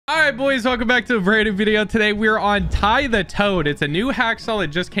All right, boys, welcome back to a brand new video. Today we're on Tie the Toad. It's a new hacksaw that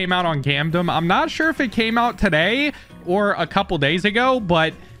just came out on Gamdom. I'm not sure if it came out today or a couple days ago,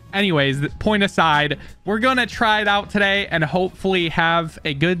 but anyways, point aside, we're gonna try it out today and hopefully have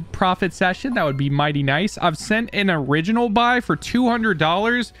a good profit session. That would be mighty nice. I've sent an original buy for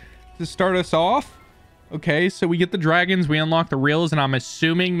 $200 to start us off. Okay, so we get the dragons, we unlock the reels, and I'm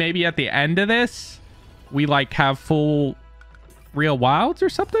assuming maybe at the end of this we like have full real wilds or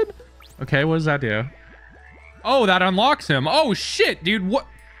something. Okay, what does that do? Oh, that unlocks him. Oh shit, dude. What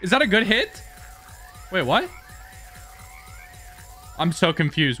is that? A good hit? Wait, what? I'm so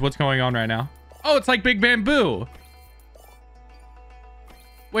confused. What's going on right now? Oh, it's like Big Bamboo.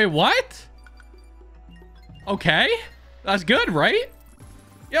 Wait, what? Okay, that's good, right?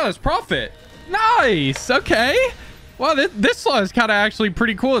 Yeah, that's profit. Nice. Okay, well, this saw is kind of actually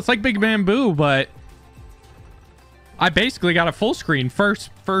pretty cool. It's like Big Bamboo, but I basically got a full screen first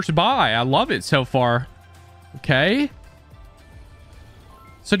buy. I love it so far. Okay.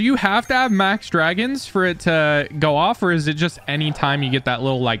 So do you have to have max dragons for it to go off, or is it just anytime you get that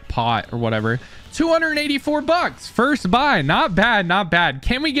little like pot or whatever? 284 bucks. First buy. Not bad, not bad.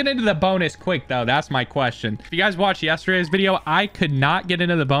 Can we get into the bonus quick though? That's my question. If you guys watched yesterday's video, I could not get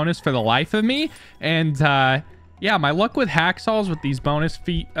into the bonus for the life of me. And yeah, my luck with hacksaws with these bonus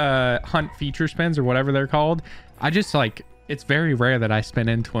hunt feature spins or whatever they're called, I just like, it's very rare that I spin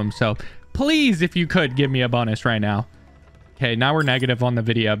into them. So please, if you could give me a bonus right now. Okay, now we're negative on the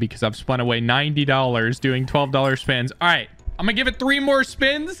video because I've spun away $90 doing $12 spins. All right, I'm gonna give it 3 more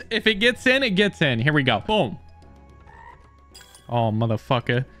spins. If it gets in, it gets in. Here we go. Boom. Oh,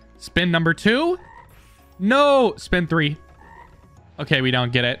 motherfucker. Spin number 2. No, spin 3. Okay, we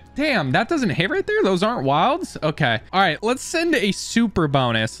don't get it. Damn, that doesn't hit right there. Those aren't wilds. Okay. All right, let's send a super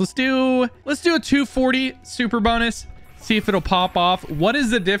bonus. Let's do a 240 super bonus. See if it'll pop off. What is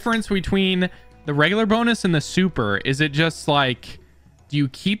the difference between the regular bonus and the super? Is it just like, do you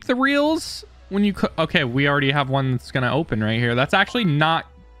keep the reels when you okay, we already have one that's gonna open right here. That's actually not,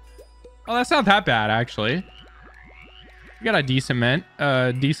 oh, that's not that bad actually. We got a decent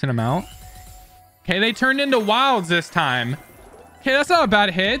amount. Okay, they turned into wilds this time. Okay, that's not a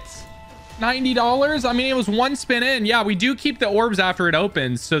bad hit. $90. I mean, it was 1 spin in. Yeah, we do keep the orbs after it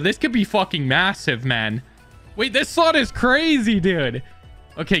opens, so this could be fucking massive, man. Wait, this slot is crazy, dude.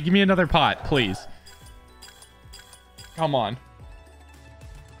 Okay, give me another pot, please. Come on.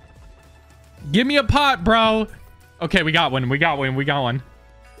 Give me a pot, bro. Okay, we got one. We got one.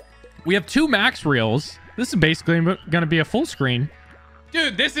 We have 2 max reels. This is basically gonna be a full screen.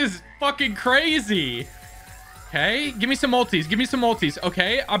 Dude, this is fucking crazy. Okay, give me some multis. Give me some multis.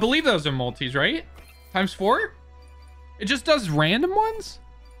 Okay, I believe those are multis, right? Times 4? It just does random ones?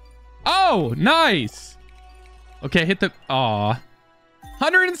 Oh, nice. Okay, hit the... Aw.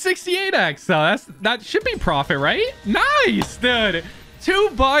 168x, so that should be profit, right? Nice, dude. 2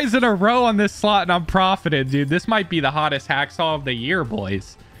 buys in a row on this slot, and I'm profited, dude. This might be the hottest hacksaw of the year,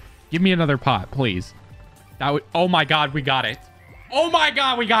 boys. Give me another pot, please. That would... Oh, my God, we got it. Oh, my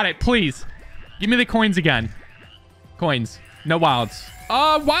God, we got it. Please. Give me the coins again. Coins. No wilds.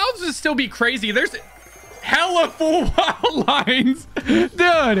 Wilds would still be crazy. There's hella full wild lines.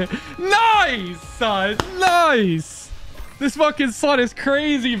 Dude. Nice, son. Nice. This fucking slot is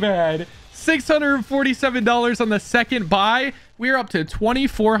crazy, man. $647 on the second buy. We're up to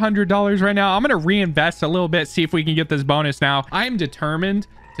 $2,400 right now. I'm going to reinvest a little bit, see if we can get this bonus now. I am determined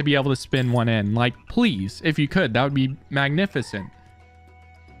to be able to spin one in. Like, please, if you could, that would be magnificent.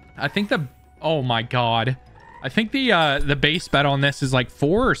 I think the... Oh, my God. I think the base bet on this is like $4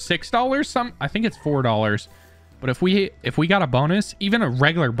 or $6. I think it's $4. But if we got a bonus, even a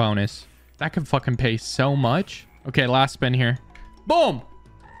regular bonus, that could fucking pay so much. Okay, last spin here. Boom.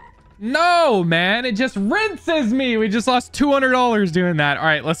 No, man, it just rinses me. We just lost $200 doing that. All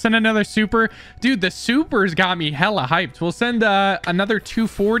right, let's send another super. Dude, the supers got me hella hyped. We'll send another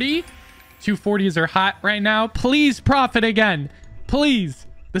 240. 240s are hot right now. Please profit again. Please.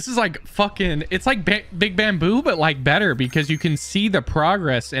 This is like fucking, it's like Big Bamboo, but like better because you can see the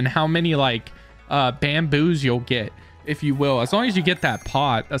progress and how many like bamboos you'll get, if you will. As long as you get that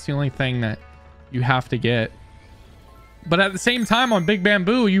pot, that's the only thing that you have to get. But at the same time on Big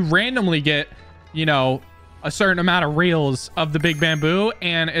Bamboo, you randomly get, you know, a certain amount of reels of the Big Bamboo,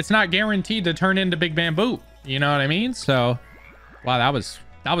 and it's not guaranteed to turn into Big Bamboo. You know what I mean? So, wow, that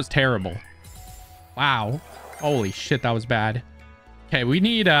was terrible. Wow. Holy shit, that was bad. Okay, we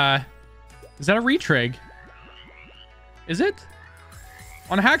need, is that a retrig? Is it?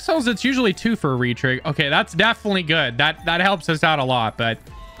 On hacksaws, it's usually 2 for a retrig. Okay, that's definitely good. That helps us out a lot, but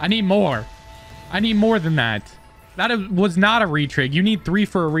I need more. I need more than that. was not a retrig. You need 3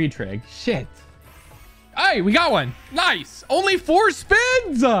 for a retrig. Shit. Hey, we got one. Nice. Only 4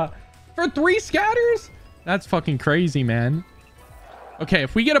 spins for 3 scatters. That's fucking crazy, man. Okay,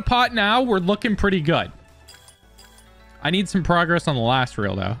 if we get a pot now, we're looking pretty good. I need some progress on the last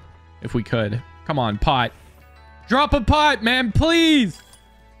reel, though. If we could. Come on, pot. Drop a pot, man, please.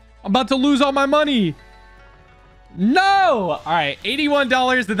 I'm about to lose all my money. No. All right,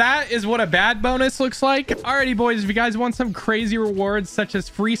 $81. That is what a bad bonus looks like. Alrighty, boys, if you guys want some crazy rewards such as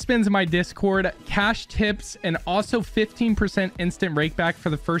free spins in my Discord, cash tips, and also 15% instant rakeback for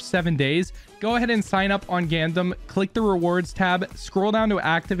the first 7 days, go ahead and sign up on Gandom. Click the rewards tab, scroll down to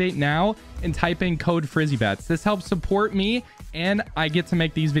activate now, and type in code Frizzybets. This helps support me, and I get to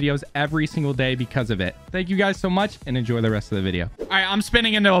make these videos every single day because of it. Thank you guys so much, and enjoy the rest of the video. All right, I'm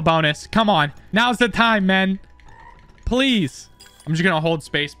spinning into a bonus. Come on. Now's the time, man. Please. I'm just going to hold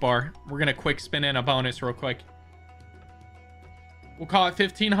spacebar. We're going to quick spin in a bonus real quick. We'll call it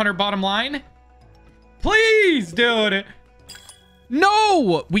 1,500 bottom line. Please, dude.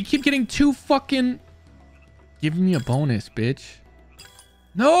 No. We keep getting 2 fucking... Give me a bonus, bitch.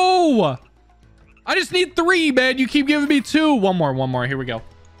 No. I just need 3, man. You keep giving me 2. One more. Here we go.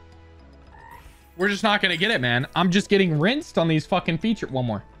 We're just not going to get it, man. I'm just getting rinsed on these fucking feature. One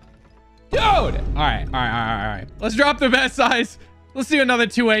more. Dude. All right. Let's drop the bet size. Let's do another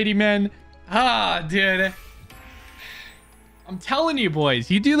 280, man. Ah, dude. I'm telling you, boys,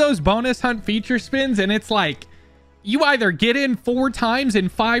 you do those bonus hunt feature spins and it's like you either get in 4 times in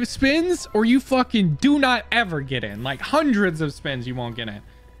 5 spins or you fucking do not ever get in. Like hundreds of spins you won't get in.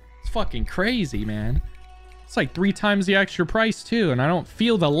 It's fucking crazy, man. It's like 3 times the extra price too, and I don't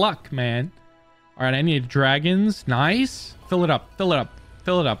feel the luck, man. All right, I need dragons. Nice. Fill it up.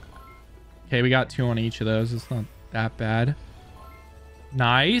 Okay, we got 2 on each of those. It's not that bad.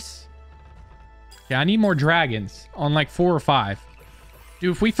 Nice. Yeah, I need more dragons on like 4 or 5.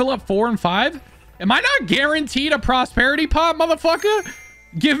 Dude, if we fill up 4 and 5, am I not guaranteed a prosperity pot, motherfucker?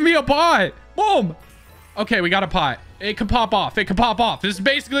 Give me a pot. Boom. Okay, we got a pot. It could pop off. This is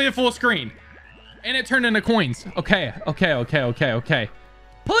basically a full screen. And it turned into coins. Okay.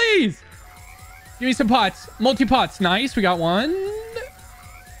 Please. Give me some pots. Multi-pots. Nice. We got 1.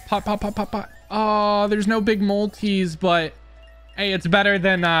 Pot. Oh, there's no big multis, but hey, it's better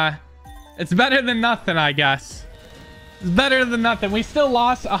than nothing, I guess. It's better than nothing. We still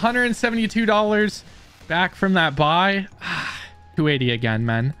lost $172 back from that buy. 280 again,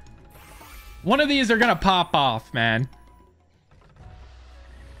 man. One of these are gonna pop off, man.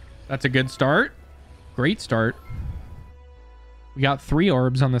 That's a good start. Great start. We got 3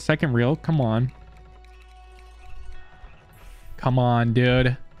 orbs on the second reel. Come on,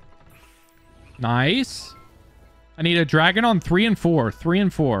 dude. Nice. I need a dragon on 3 and 4. 3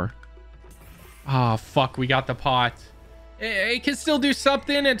 and 4. Oh, fuck. We got the pot. It can still do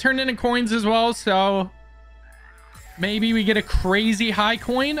something. It turned into coins as well, so maybe we get a crazy high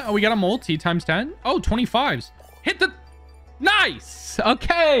coin. Oh, we got a multi times 10. Oh, 25s. Hit the... Nice.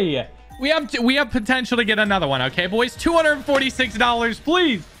 Okay. We have potential to get another one. Okay, boys. $246,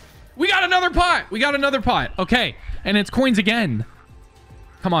 please. We got another pot. Okay. And it's coins again.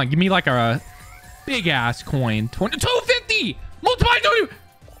 Come on. Give me like a big ass coin. 250. Multiply. No,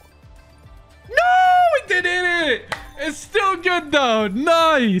 it didn't hit it. It's still good though.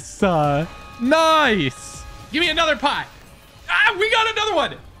 Nice. Nice. Give me another pot. Ah, we got another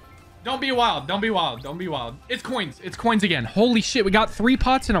one. Don't be wild. It's coins again. Holy shit. We got 3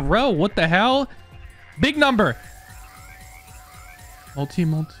 pots in a row. What the hell? Big number. Multi.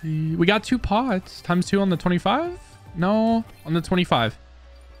 We got 2 pots. Times 2 on the 25? No, on the 25.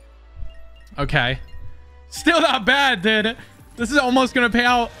 Okay. Still not bad, dude. This is almost going to pay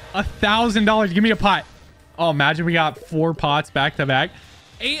out $1,000. Give me a pot. Oh, imagine we got 4 pots back to back.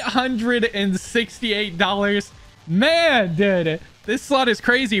 $868. Man, dude. This slot is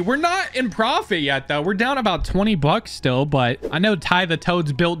crazy. We're not in profit yet, though. We're down about 20 bucks still, but I know Ty the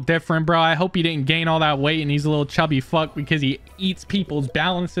Toad's built different, bro. I hope he didn't gain all that weight and he's a little chubby fuck because he eats people's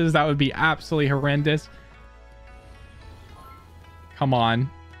balances. That would be absolutely horrendous. Come on.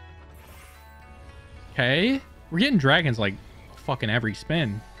 Okay. We're getting dragons like fucking every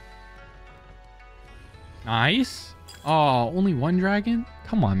spin. Nice. Oh, only 1 dragon?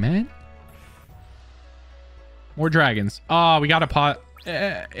 Come on, man. More dragons. Oh, we got a pot.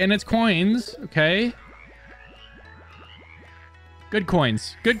 And it's coins. Okay. Good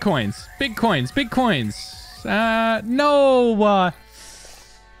coins. Big coins. No.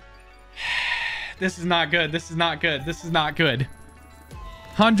 This is not good.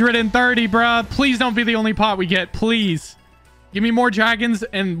 130, bruh. Please don't be the only pot we get. Please. Give me more dragons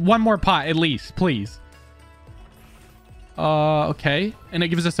and 1 more pot at least. Please. Okay. And it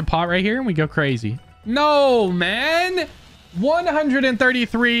gives us a pot right here and we go crazy. No, man.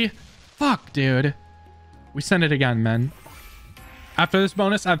 133. Fuck, dude. We send it again, man. After this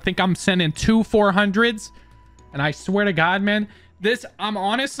bonus, I think I'm sending 2 400s. And I swear to God, man, I'm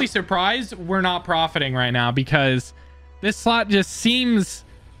honestly surprised we're not profiting right now because this slot just seems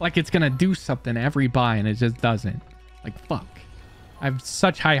like it's going to do something every buy and it just doesn't. Like, fuck. I have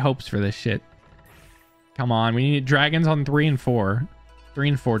such high hopes for this shit. Come on. We need dragons on 3 and 4. 3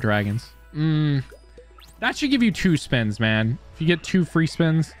 and 4 dragons. That should give you 2 spins, man. If you get 2 free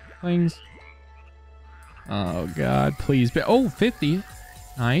spins, things. Oh, God. Please. Oh, 50.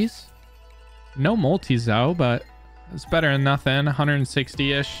 Nice. No multis, though, but it's better than nothing.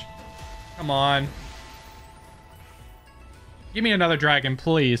 160-ish. Come on. Give me another dragon,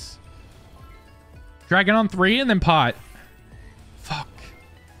 please. Dragon on 3 and then pot. Fuck.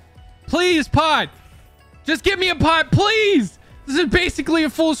 Please, pot. Just give me a pot, please. This is basically a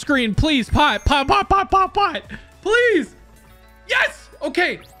full screen. Please, pot. Pot. Please. Yes.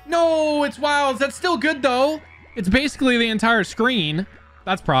 Okay. No, it's wilds. That's still good, though. It's basically the entire screen.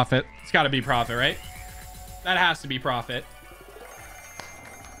 That's profit. It's got to be profit, right? That has to be profit.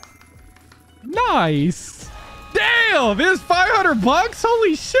 Nice. Damn, it was 500 bucks.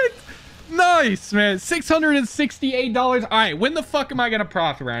 Holy shit. Nice, man. $668. All right, when the fuck am I gonna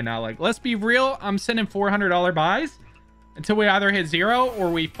profit right now? Like, let's be real. I'm sending $400 buys until we either hit 0 or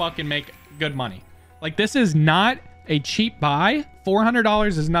we fucking make good money. Like, this is not a cheap buy. $400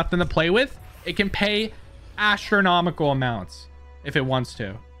 is nothing to play with. It can pay astronomical amounts if it wants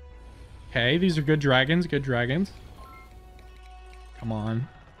to. Okay, these are good dragons. Good dragons. Come on.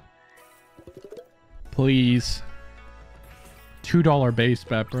 Please. $2 base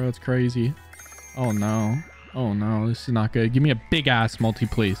bet, bro. It's crazy. Oh, no. Oh, no. This is not good. Give me a big-ass multi,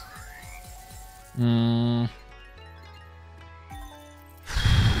 please.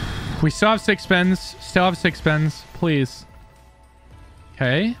 We still have 6 spins. Still have 6 spins. Please.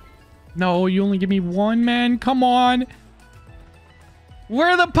 Okay. No, you only give me 1, man. Come on. Where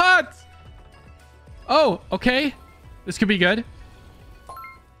are the pots? Oh, okay. This could be good.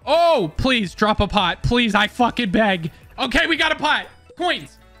 Oh, please drop a pot. Please, I fucking beg. Okay, we got a pot.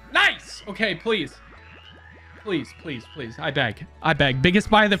 Coins. Nice. Okay, please. Please. I beg. Biggest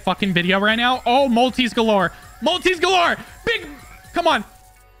buy of the fucking video right now. Oh, multis galore. Big. Come on.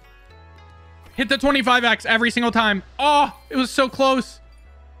 Hit the 25x every single time. Oh, it was so close.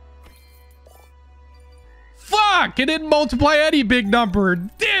 Fuck. It didn't multiply any big number.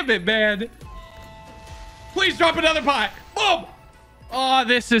 Damn it, man. Please drop another pot. Boom. Oh,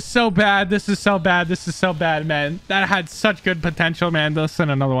 this is so bad. This is so bad, man. That had such good potential, man. Let's send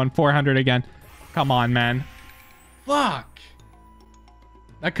another one. 400 again. Come on, man. Fuck.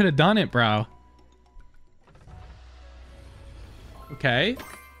 That could have done it, bro. Okay.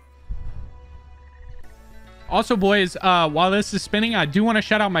 Also, boys, while this is spinning, I do want to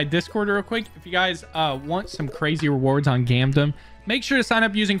shout out my Discord real quick. If you guys want some crazy rewards on Gamdom, make sure to sign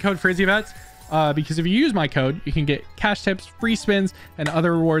up using code Frizzybets. Because if you use my code, you can get cash tips, free spins, and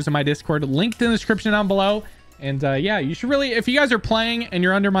other rewards in my Discord. Linked in the description down below. And yeah, you should really, if you guys are playing and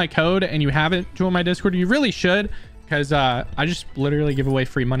you're under my code and you haven't joined my Discord, you really should. Because I just literally give away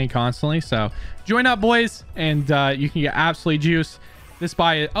free money constantly. So join up, boys, and you can get absolutely juice. This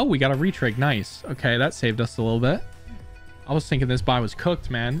buy, oh, we got a retrig. Nice. Okay, that saved us a little bit. I was thinking this buy was cooked,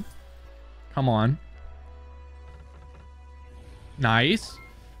 man. Come on. Nice.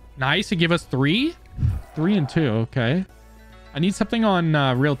 Nice. To give us 3 and 2. Okay. I need something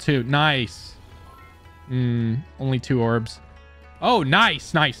on real 2. Nice. Only 2 orbs. Oh,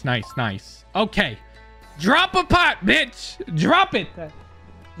 nice. Okay. Drop a pot, bitch. Drop it.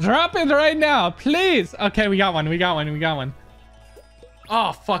 Drop it right now, please. Okay, we got one.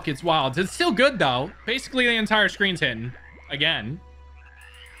 Oh, fuck, it's wild. It's still good, though. Basically, the entire screen's hitting. Again.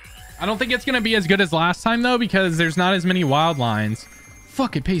 I don't think it's going to be as good as last time, though, because there's not as many wild lines.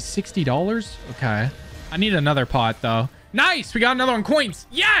 Fuck, it pays $60? Okay. I need another pot, though. Nice! We got another one. Coins.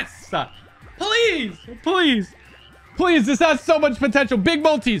 Yes! Please! This has so much potential. Big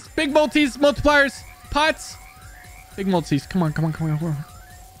multis, multipliers, pots. Big multis. Come on.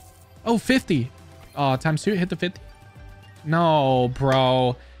 Oh, 50. Oh, times 2. Hit the 50. No,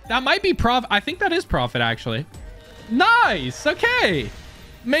 bro. That might be profit. I think that is profit, actually. Nice. Okay.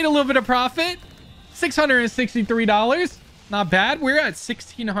 Made a little bit of profit. $663. Not bad. We're at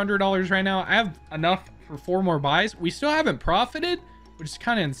 $1,600 right now. I have enough for 4 more buys. We still haven't profited, which is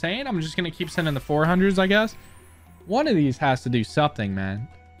kind of insane. I'm just going to keep sending the 400s, I guess. One of these has to do something, man.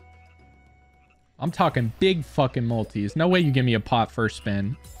 I'm talking big fucking multis. No way you give me a pot first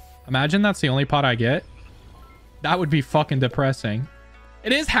spin. Imagine that's the only pot I get. That would be fucking depressing.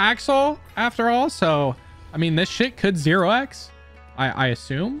 It is Hacksaw after all, so I mean this shit could 0x. I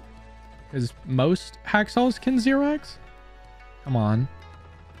assume, because most Hacksaws can 0x. Come on.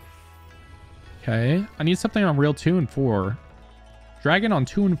 Okay, I need something on reel 2 and 4. Dragon on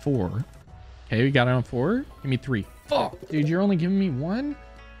 2 and 4. Okay, we got it on 4. Give me 3. Fuck, dude, you're only giving me 1?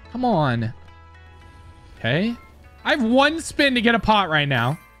 Come on. Okay. I have 1 spin to get a pot right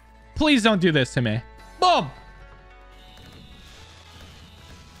now. Please don't do this to me. Boom.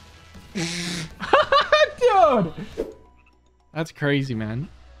 Dude. That's crazy, man.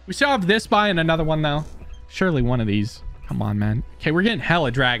 We still have this buy and another one, though. Surely one of these. Come on, man. Okay, we're getting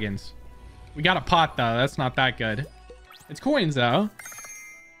hella dragons. We got a pot, though. That's not that good. It's coins, though.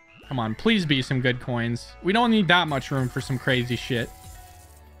 Come on. Please be some good coins. We don't need that much room for some crazy shit.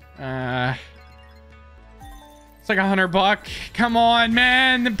 It's like $100. Come on,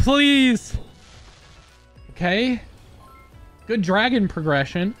 man. Please. Okay. Good dragon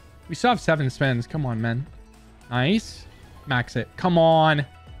progression. We still have 7 spins. Come on, man. Nice. Max it. Come on.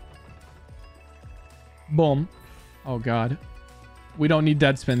 Boom. Oh, God. We don't need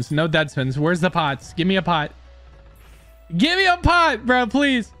dead spins. No dead spins. Where's the pots? Give me a pot. Give me a pot, bro,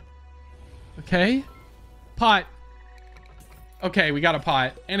 please. Okay. Pot. Okay, we got a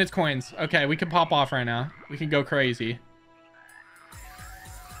pot. And it's coins. Okay, we can pop off right now. We can go crazy.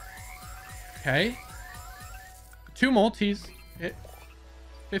 Okay. 2 multis.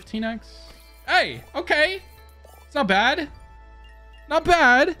 15x. Hey, okay. It's not bad. Not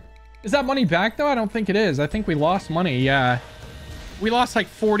bad. Is that money back, though? I don't think it is. I think we lost money. Yeah. We lost like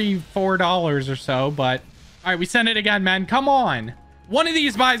 $44 or so, but... All right, we send it again, man. Come on. One of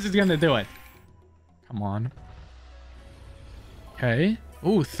these buys is going to do it. Come on. Okay.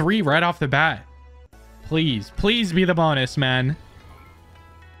 Ooh, 3 right off the bat. Please. Please be the bonus, man.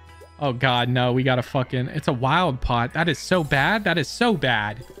 Oh, God, no. We got to fucking... It's a wild pot. That is so bad. That is so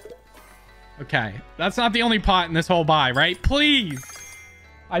bad. Okay. That's not the only pot in this whole buy, right? Please.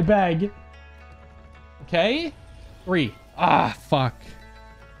 I beg. Okay. 3. Ah, fuck.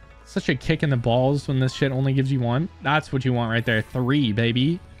 Such a kick in the balls when this shit only gives you 1. That's what you want right there. 3,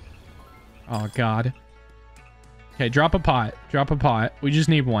 baby. Oh, God. Okay, drop a pot. Drop a pot. We just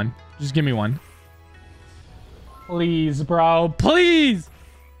need 1. Just give me 1. Please, bro. Please.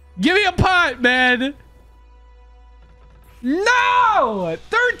 Give me a pot, man. No!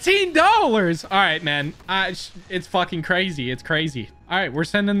 $13! All right, man. It's fucking crazy. It's crazy. All right, we're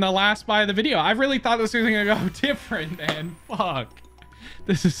sending the last buy of the video. I really thought this was going to go different, man. Fuck.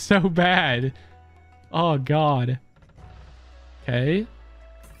 This is so bad. Oh, God. Okay.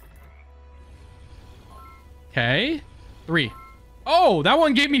 Okay. 3. Oh, that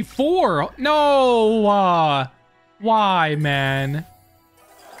one gave me 4. No. Why, man?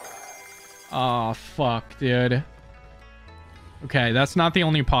 Oh, fuck, dude. Okay, that's not the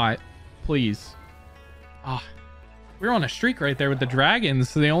only pot. Please. Ah. We're on a streak right there with the dragons.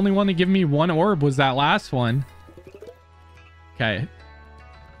 So the only one to give me 1 orb was that last one. Okay.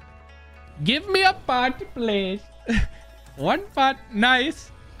 Give me a pot, please. 1 pot. Nice.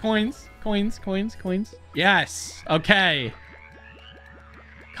 Coins. Coins. Coins. Coins. Yes. Okay.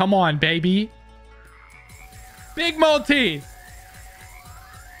 Come on, baby. Big multi.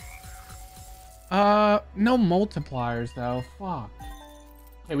 No multipliers, though. Fuck.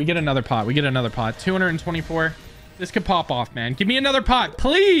 Okay, we get another pot. We get another pot. 224. This could pop off, man. Give me another pot.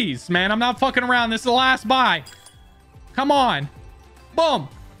 Please, man. I'm not fucking around. This is the last buy. Come on. Boom.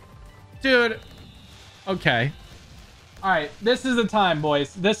 Dude. Okay. All right. This is the time,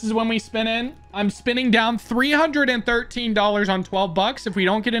 boys. This is when we spin in. I'm spinning down $313 on 12 bucks. If we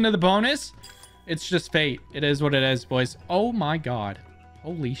don't get into the bonus, it's just fate. It is what it is, boys. Oh, my God.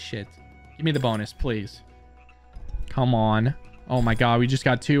 Holy shit. Give me the bonus, please. Come on. Oh, my God. We just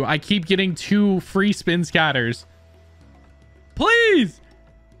got 2. I keep getting 2 free spin scatters. Please.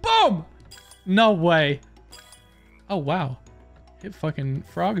 Boom. No way. Oh, wow. Hit fucking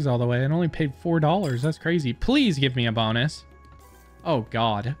frogs all the way and only paid $4. That's crazy. Please give me a bonus. Oh,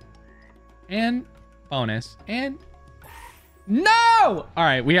 God. And bonus. And no. All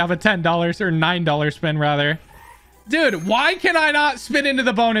right. We have a $10 or $9 spin, rather. Dude, why can I not spin into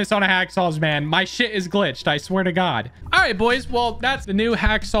the bonus on a Hacksaws, man? My shit is glitched. I swear to God. All right, boys. Well, that's the new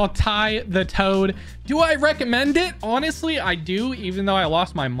Hacksaw Ty the Toad. Do I recommend it? Honestly, I do, even though I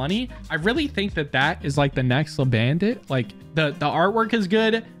lost my money. I really think that that is like the next Bandit. Like, the artwork is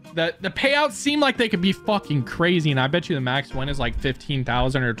good. The payouts seem like they could be fucking crazy, and I bet you the max win is like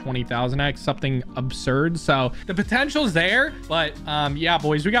 15,000 or 20,000x, something absurd. So the potential's there, but yeah,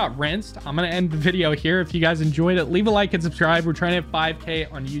 boys, we got rinsed. I'm gonna end the video here. If you guys enjoyed it, leave a like and subscribe. We're trying to hit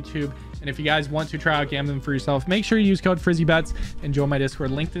 5K on YouTube And if you guys want to try out gambling for yourself, make sure you use code Frizzybets and join my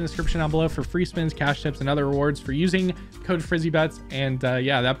Discord, linked in the description down below, for free spins, cash tips, and other rewards for using code Frizzybets. And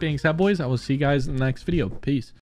yeah, that being said, boys, I will see you guys in the next video. Peace.